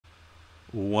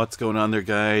What's going on there,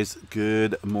 guys?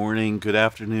 Good morning, good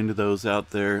afternoon to those out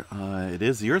there. It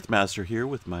is the Earthmaster here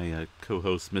with my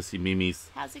co-host Missy Mimis,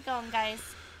 How's it going, guys?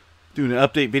 doing an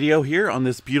update video here on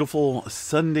this beautiful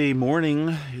Sunday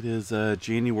morning. It is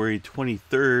January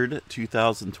 23rd,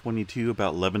 2022,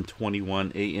 about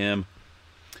 11:21 a.m.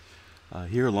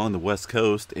 Here along the West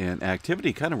Coast, and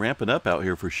activity kind of ramping up out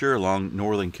here for sure along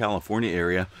Northern California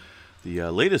area.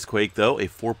 The latest quake, though, a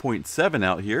 4.7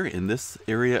 out here in this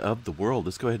area of the world.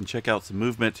 Let's go ahead and check out some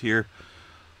movement here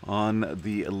on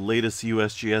the latest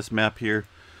USGS map here.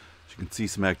 As you can see,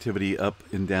 some activity up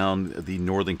and down the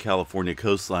Northern California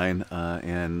coastline,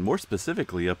 and more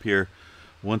specifically up here,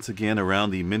 once again, around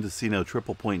the Mendocino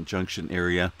Triple Point Junction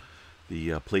area,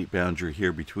 the plate boundary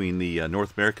here between the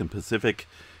North American Pacific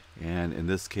and, in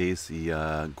this case,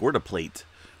 the Gorda Plate,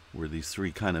 where these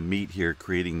three kind of meet here,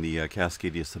 creating the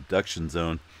Cascadia subduction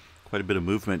zone. Quite a bit of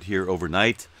movement here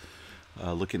overnight.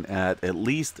 Looking at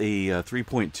least a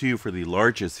 3.2 for the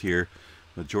largest here.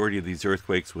 Majority of these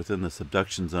earthquakes within the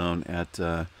subduction zone at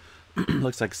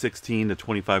looks like 16 to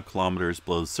 25 kilometers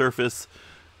below the surface,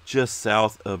 just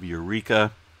south of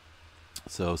Eureka.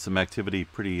 So some activity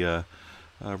pretty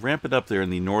rampant up there in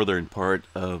the northern part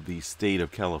of the state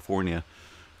of California.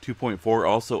 2.4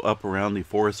 also up around the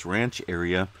Forest Ranch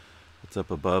area. It's up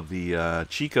above the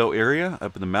Chico area,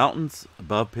 up in the mountains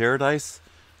above Paradise.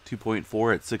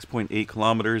 2.4 at 6.8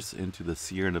 kilometers into the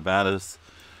Sierra Nevadas.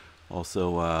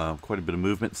 Also quite a bit of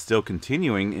movement still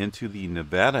continuing into the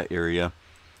Nevada area.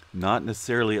 Not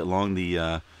necessarily along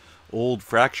the old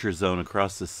fracture zone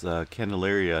across this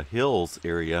Candelaria Hills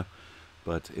area,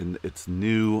 but in its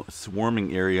new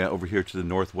swarming area over here to the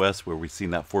northwest, where we've seen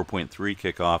that 4.3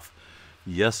 kickoff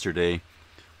yesterday.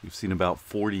 We've seen about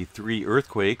 43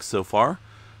 earthquakes so far.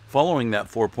 Following that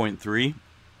 4.3,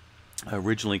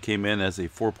 originally came in as a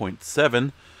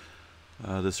 4.7.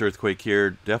 This earthquake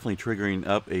here definitely triggering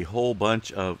up a whole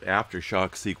bunch of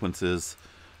aftershock sequences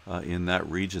in that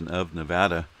region of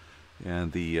Nevada.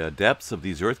 And the depths of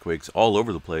these earthquakes all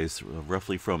over the place,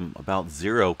 roughly from about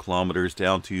 0 kilometers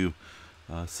down to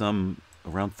some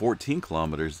around 14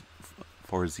 kilometers as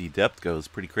far as the depth goes.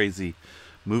 Pretty crazy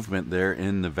movement there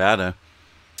in Nevada.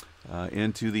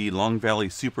 Into the Long Valley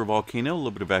supervolcano, a little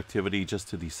bit of activity just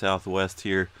to the southwest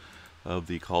here of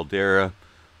the caldera.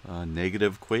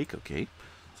 Negative quake, okay.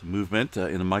 Some movement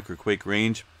in the microquake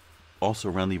range.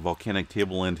 Also around the volcanic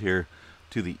tableland here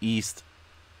to the east,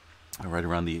 right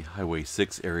around the Highway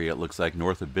 6 area, it looks like,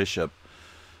 north of Bishop.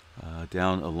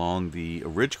 Down along the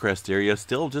Ridgecrest area,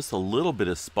 still just a little bit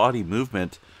of spotty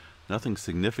movement. Nothing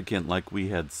significant like we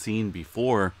had seen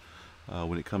before.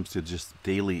 When it comes to just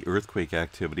daily earthquake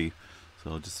activity.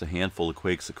 So just a handful of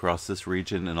quakes across this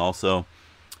region, and also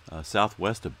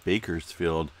southwest of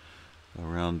Bakersfield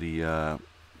around the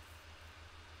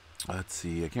let's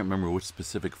see, I can't remember which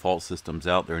specific fault system's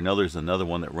out there. I know there's another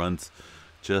one that runs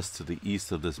just to the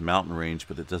east of this mountain range,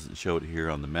 but it doesn't show it here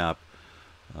on the map.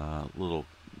 Little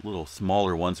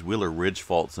smaller ones, Wheeler Ridge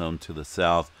fault zone to the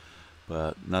south,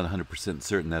 but not 100%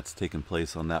 certain that's taken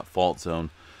place on that fault zone.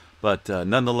 But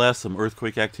nonetheless, some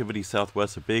earthquake activity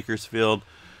southwest of Bakersfield,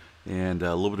 and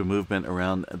a little bit of movement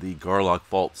around the Garlock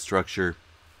Fault structure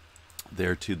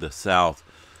there to the south.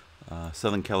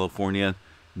 Southern California,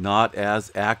 not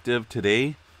as active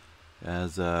today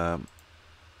as well,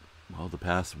 the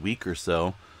past week or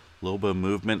so. A little bit of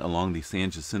movement along the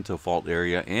San Jacinto Fault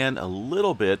area, and a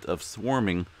little bit of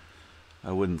swarming.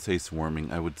 I wouldn't say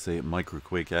swarming, I would say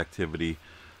microquake activity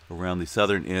around the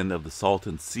southern end of the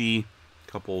Salton Sea.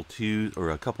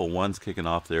 A couple ones kicking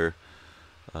off there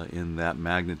in that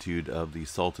magnitude of the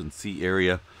Salton Sea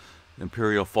area.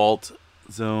 Imperial Fault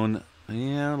Zone,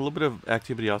 yeah, a little bit of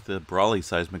activity off the Brawley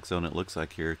seismic zone, it looks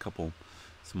like here. A couple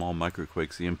small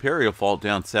microquakes. The Imperial Fault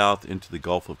down south into the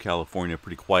Gulf of California,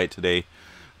 pretty quiet today,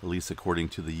 at least according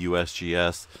to the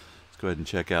USGS. Let's go ahead and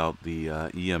check out the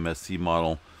EMSC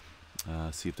model.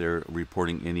 See if they're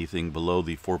reporting anything below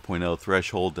the 4.0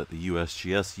 threshold that the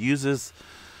USGS uses.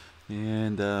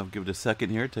 And give it a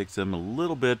second here. It takes them a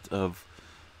little bit of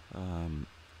time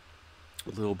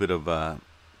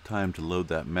to load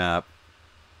that map.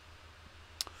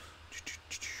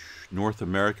 North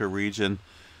America region,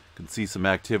 you can see some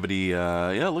activity.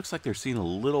 Yeah, it looks like they're seeing a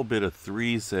little bit of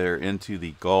threes there into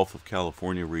the Gulf of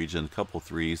California region. A couple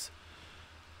threes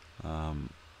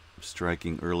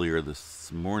striking earlier this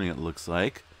morning, it looks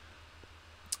like.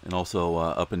 And also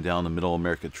up and down the Middle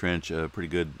America Trench, a pretty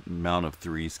good amount of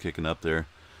threes kicking up there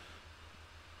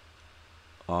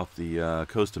off the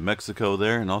coast of Mexico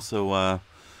there. And also,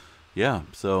 yeah,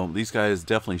 so these guys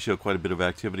definitely show quite a bit of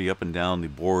activity up and down the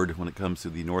board when it comes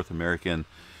to the North American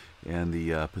and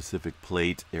the Pacific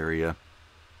Plate area.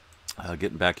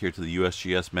 Getting back here to the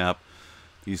USGS map,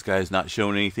 these guys not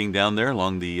showing anything down there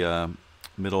along the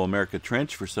Middle America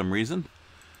Trench for some reason,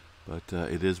 but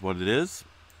it is what it is.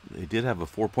 They did have a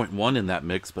 4.1 in that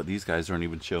mix, but these guys aren't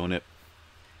even showing it.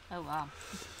 Oh, wow.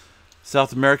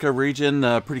 South America region,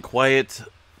 pretty quiet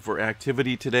for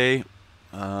activity today.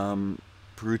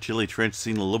 Peru-Chile Trench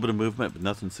seen a little bit of movement, but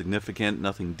nothing significant,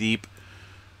 nothing deep.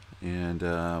 And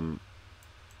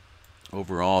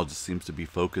overall, it just seems to be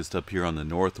focused up here on the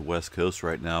north or west coast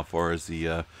right now as far as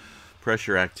the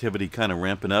pressure activity kind of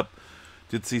ramping up.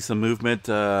 Did see some movement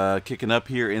kicking up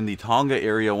here in the Tonga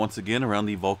area once again around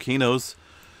the volcanoes.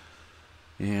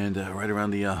 And right around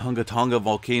the Hunga Tonga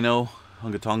volcano.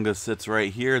 Hunga Tonga sits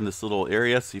right here in this little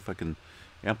area. See if I can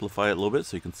amplify it a little bit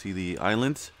so you can see the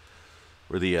islands,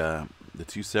 or the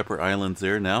two separate islands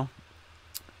there now,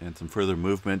 and some further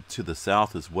movement to the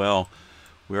south as well.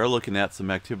 We are looking at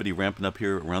some activity ramping up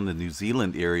here around the New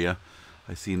Zealand area.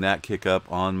 I seen that kick up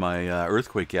on my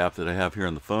earthquake app that I have here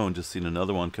on the phone. Just seen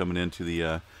another one coming into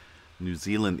the New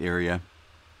Zealand area.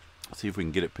 See if we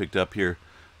can get it picked up here.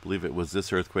 I believe it was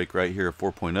this earthquake right here,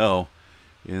 4.0,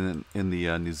 in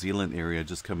the New Zealand area,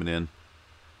 just coming in.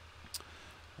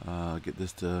 Get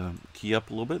this to key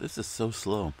up a little bit. This is so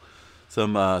slow. So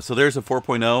there's a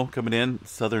 4.0 coming in,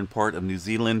 southern part of New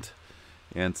Zealand,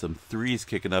 and some threes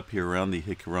kicking up here around the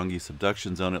Hikurangi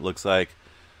subduction zone, it looks like.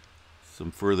 Some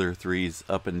further threes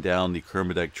up and down the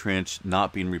Kermadec Trench,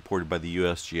 not being reported by the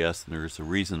USGS, and there's a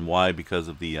reason why, because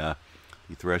of the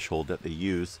threshold that they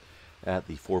use at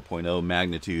the 4.0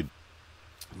 magnitude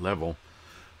level.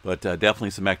 But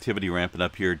definitely some activity ramping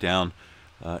up here down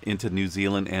into New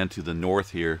Zealand and to the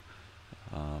north here.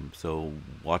 So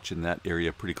watching that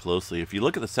area pretty closely. If you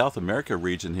look at the South America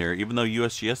region here, even though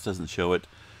USGS doesn't show it,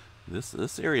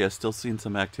 this area is still seeing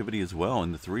some activity as well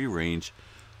in the 3 range,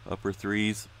 upper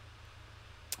 3s,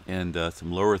 and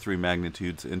some lower 3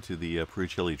 magnitudes into the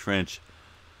Peru-Chile Trench.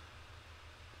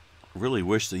 Really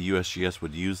wish the USGS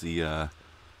would use the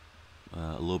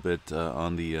a little bit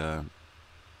on the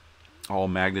all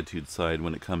magnitude side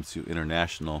when it comes to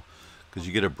international, because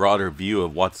you get a broader view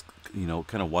of what's,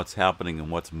 kind of what's happening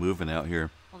and what's moving out here.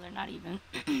 Well, they're not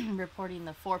even reporting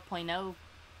the 4.0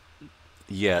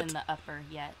 yet in the upper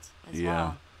yet as yeah.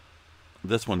 well.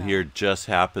 This one here just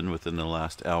happened within the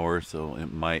last hour, so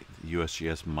it might,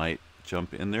 USGS might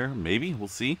jump in there. Maybe, we'll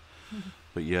see.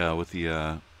 But yeah, with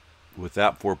the with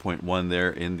that 4.1 there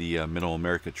in the Middle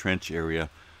America Trench area,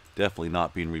 definitely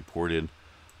not being reported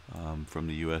from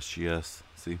the USGS.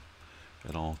 See,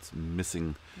 at all, it's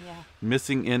missing,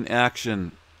 missing in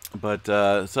action. But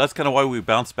so that's kind of why we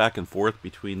bounce back and forth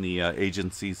between the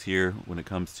agencies here when it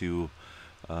comes to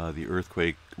the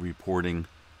earthquake reporting.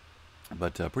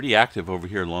 But pretty active over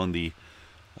here along the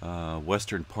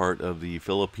western part of the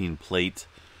Philippine plate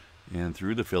and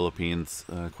through the Philippines.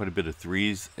 Quite a bit of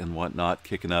threes and whatnot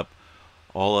kicking up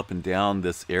all up and down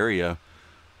this area.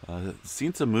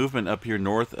 Seen some movement up here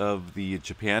north of the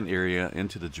Japan area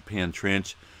into the Japan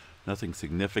Trench. Nothing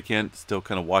significant. Still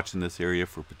kind of watching this area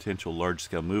for potential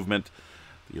large-scale movement.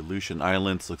 The Aleutian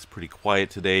Islands looks pretty quiet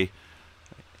today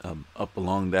up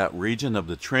along that region of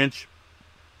the trench.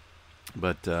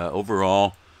 But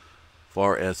overall,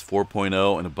 far as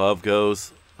 4.0 and above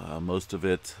goes, most of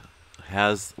it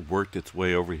has worked its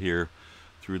way over here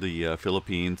through the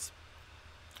Philippines,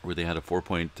 where they had a 4.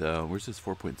 Where's this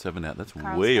 4.7 at? That's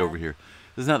way over here.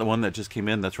 Isn't that the one that just came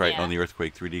in? That's right, on the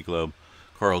earthquake 3D globe.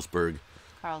 Carlsberg.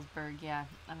 Carlsberg, yeah.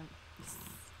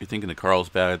 You're thinking of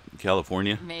Carlsbad,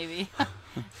 California? Maybe.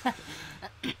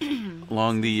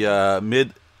 Along the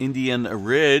mid-Indian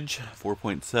Ridge,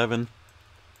 4.7.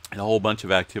 A whole bunch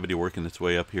of activity working its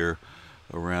way up here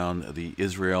around the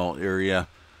Israel area.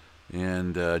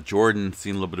 And Jordan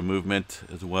seen a little bit of movement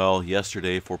as well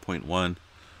yesterday, 4.1.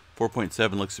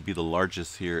 4.7 looks to be the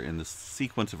largest here in the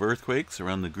sequence of earthquakes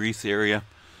around the Greece area.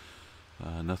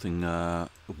 Nothing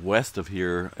west of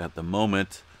here at the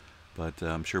moment, but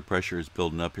I'm sure pressure is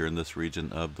building up here in this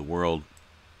region of the world.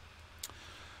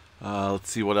 Let's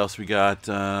see what else we got.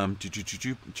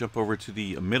 Jump over to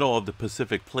the middle of the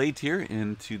Pacific plate here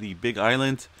into the Big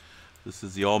Island. This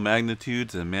is the all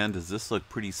magnitudes, and man, does this look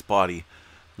pretty spotty.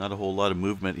 Not a whole lot of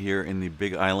movement here in the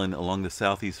Big Island along the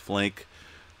southeast flank.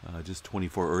 Just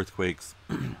 24 earthquakes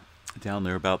down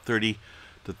there, about 30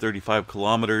 to 35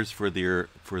 kilometers for their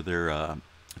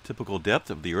typical depth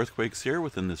of the earthquakes here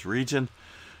within this region.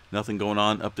 Nothing going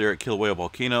on up there at Kilauea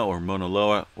Volcano or Mauna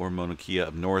Loa or Mauna Kea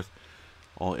up north.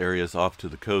 All areas off to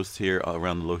the coast here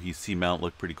around the Lohi Seamount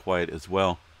look pretty quiet as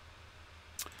well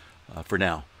for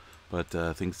now. But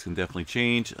things can definitely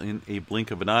change in a blink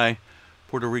of an eye.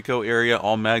 Puerto Rico area,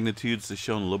 all magnitudes is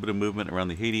showing a little bit of movement around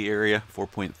the Haiti area,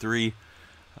 4.3,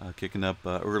 kicking up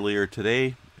earlier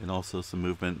today, and also some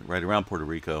movement right around Puerto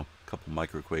Rico, a couple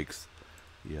microquakes.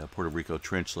 The Puerto Rico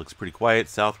Trench looks pretty quiet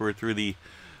southward through the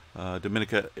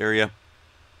Dominica area.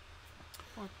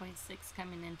 4.6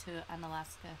 coming into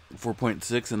Alaska.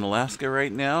 4.6 in Alaska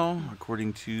right now,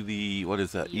 according to the, what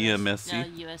is that,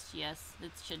 EMSC? USGS.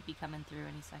 It should be coming through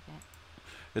any second.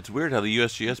 It's weird how the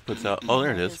USGS puts out, oh,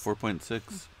 there it is,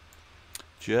 4.6.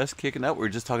 Just kicking up. We were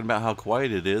just talking about how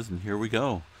quiet it is, and here we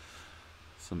go.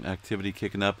 Some activity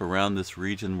kicking up around this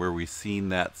region where we've seen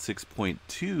that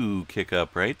 6.2 kick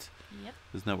up, right? Yep.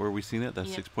 Isn't that where we've seen it, that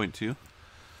Yep. 6.2?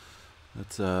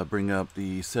 Let's bring up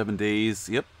the 7 days.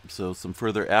 Yep, so some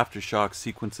further aftershock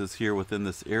sequences here within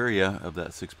this area of that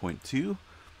 6.2.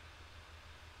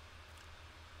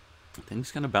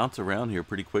 Things kind of bounce around here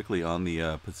pretty quickly on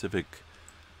the Pacific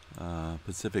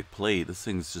plate. This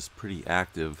thing's just pretty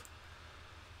active.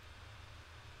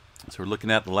 So we're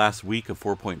looking at the last week of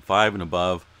 4.5 and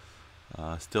above.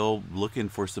 Still looking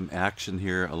for some action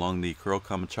here along the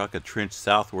Kuril-Kamchatka Trench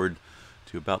southward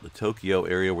to about the Tokyo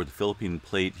area where the Philippine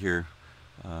plate here,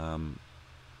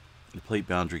 the plate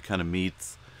boundary kind of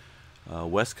meets.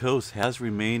 West Coast has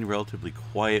remained relatively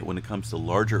quiet when it comes to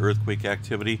larger earthquake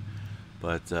activity,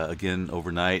 but again,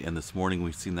 overnight and this morning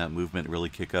we've seen that movement really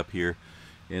kick up here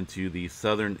into the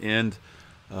southern end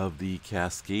of the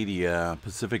Cascadia.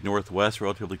 Pacific Northwest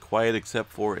relatively quiet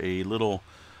except for a little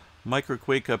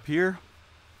microquake up here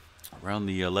around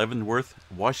the Leavenworth,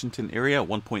 Washington area at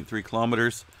 1.3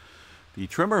 kilometers. The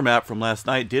tremor map from last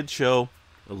night did show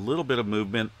a little bit of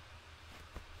movement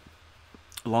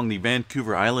along the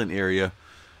Vancouver Island area.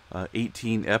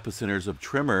 18 epicenters of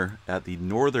tremor at the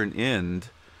northern end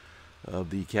of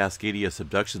the Cascadia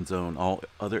subduction zone. All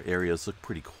other areas look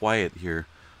pretty quiet here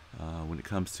when it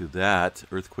comes to that.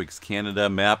 Earthquakes Canada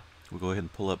map. We'll go ahead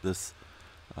and pull up this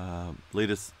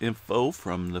latest info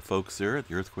from the folks there at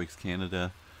the Earthquakes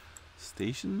Canada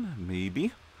station,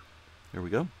 maybe. There we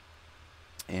go.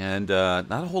 And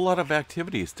not a whole lot of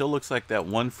activity. Still looks like that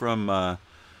one from a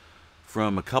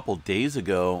couple days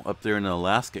ago up there in the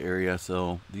Alaska area.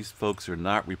 So these folks are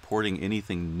not reporting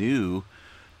anything new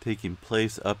taking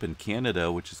place up in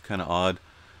Canada, which is kind of odd.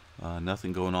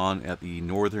 Nothing going on at the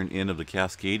northern end of the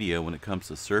Cascadia when it comes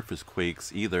to surface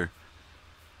quakes either.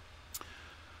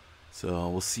 So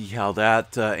we'll see how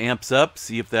that amps up,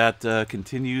 see if that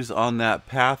continues on that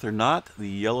path or not. The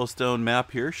Yellowstone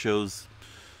map here shows,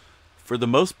 for the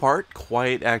most part,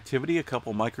 quiet activity. A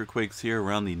couple microquakes here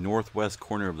around the northwest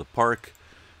corner of the park.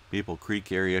 Maple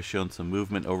Creek area showing some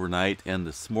movement overnight and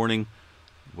this morning.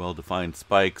 Well-defined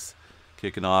spikes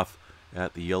kicking off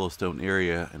at the Yellowstone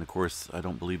area. And of course, I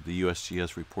don't believe the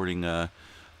USGS reporting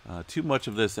too much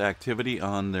of this activity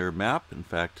on their map. In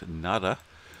fact, nada.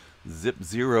 Zip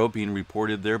zero being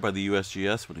reported there by the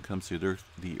USGS when it comes to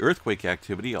the earthquake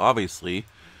activity, obviously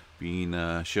being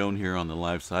shown here on the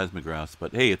live seismographs.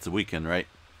 But hey, it's a weekend, right?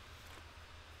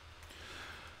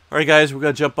 All right, guys, we're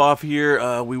going to jump off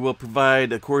here. We will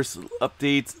provide, of course,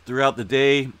 updates throughout the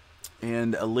day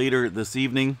and later this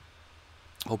evening.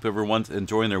 Hope everyone's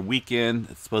enjoying their weekend.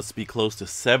 It's supposed to be close to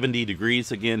 70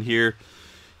 degrees again here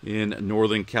in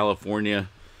Northern California.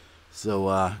 So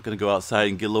going to go outside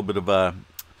and get a little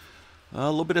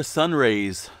bit of sun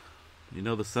rays. You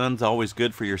know, the sun's always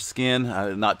good for your skin.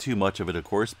 Not too much of it, of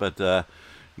course, but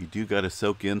you do got to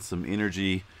soak in some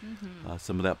energy,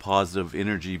 some of that positive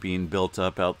energy being built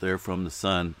up out there from the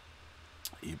sun.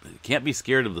 You can't be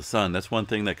scared of the sun. That's one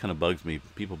thing that kind of bugs me.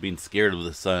 People being scared of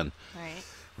the sun.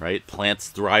 Right? Plants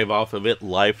thrive off of it.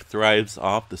 Life thrives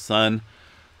off the sun.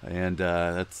 And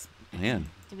that's, man.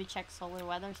 Did we check solar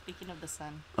weather? Speaking of the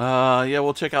sun. Yeah,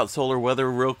 we'll check out solar weather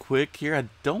real quick here. I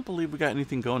don't believe we got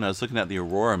anything going. I was looking at the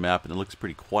Aurora map, and it looks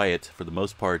pretty quiet for the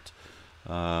most part.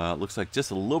 Looks like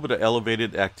just a little bit of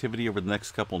elevated activity over the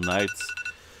next couple nights.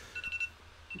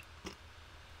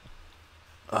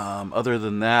 Other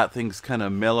than that, things kind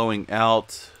of mellowing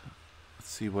out.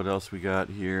 Let's see what else we got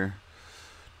here.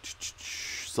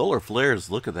 Solar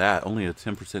flares, look at that. Only a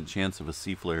 10% chance of a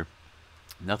C flare.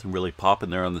 Nothing really popping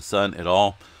there on the sun at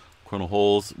all. Coronal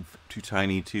holes too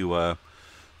tiny to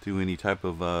do any type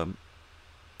of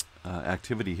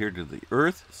activity here to the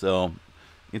Earth. So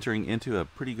entering into a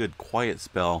pretty good quiet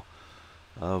spell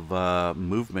of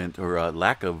movement or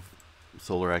lack of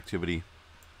solar activity.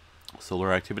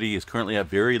 Solar activity is currently at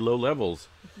very low levels.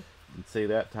 I'd say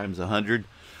that times 100.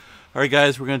 All right,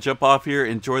 guys, we're going to jump off here.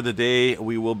 Enjoy the day.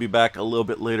 We will be back a little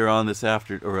bit later on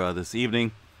this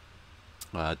evening.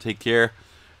 Take care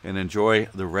and enjoy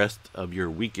the rest of your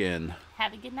weekend.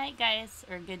 Have a good night, guys.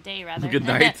 Or good day, rather. Good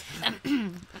night.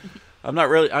 I'm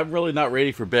really not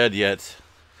ready for bed yet.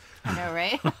 I know,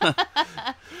 right?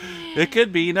 It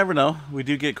could be. You never know. We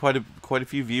do get quite a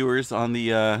few viewers on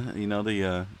the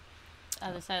Other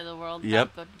side of the world.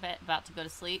 Yep. About to go to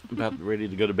sleep. about ready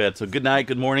to go to bed. So good night,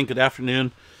 good morning, good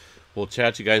afternoon. We'll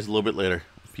chat you guys a little bit later.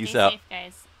 Peace Stay out. safe,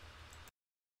 guys.